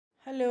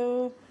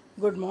Hello,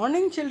 good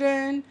morning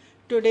children.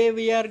 Today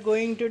we are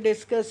going to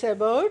discuss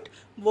about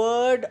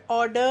word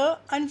order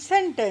and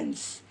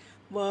sentence.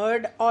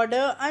 Word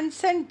order and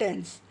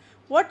sentence.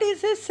 What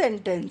is a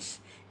sentence?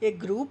 A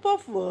group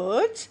of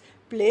words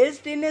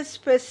placed in a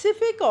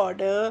specific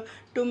order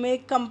to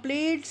make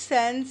complete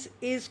sense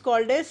is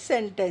called a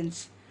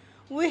sentence.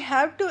 We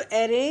have to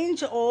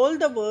arrange all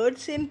the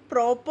words in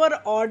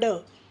proper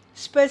order,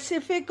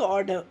 specific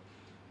order.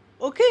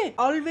 Okay,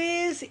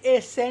 always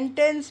a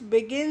sentence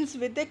begins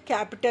with a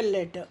capital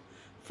letter.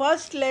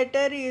 First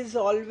letter is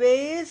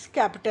always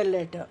capital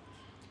letter.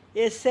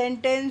 A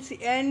sentence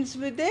ends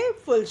with a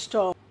full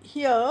stop.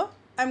 Here,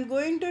 I'm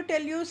going to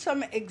tell you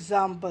some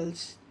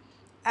examples.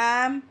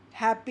 Am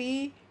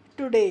happy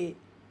today.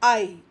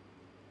 I.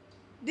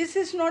 This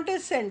is not a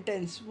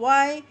sentence.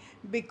 Why?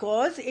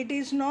 Because it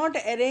is not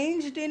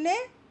arranged in a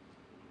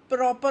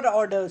proper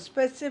order,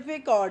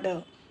 specific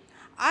order.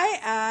 I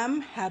am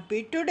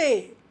happy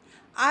today.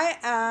 I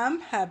am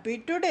happy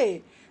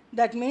today.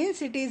 That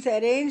means it is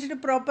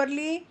arranged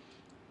properly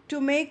to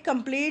make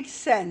complete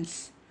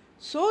sense.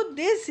 So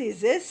this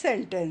is a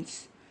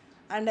sentence.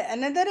 And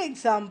another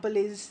example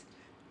is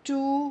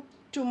to,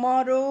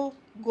 tomorrow,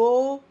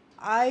 go,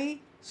 I,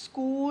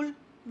 school,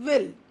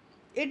 will.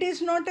 It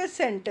is not a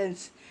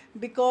sentence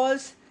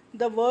because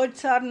the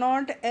words are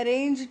not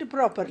arranged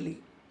properly.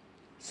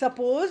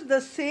 Suppose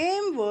the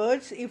same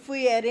words, if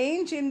we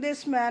arrange in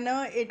this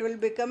manner, it will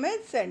become a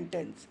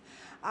sentence.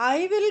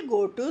 I will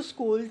go to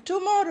school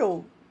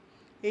tomorrow.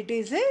 It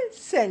is a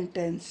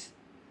sentence.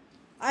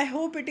 I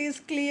hope it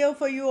is clear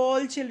for you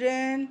all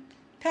children.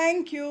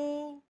 Thank you.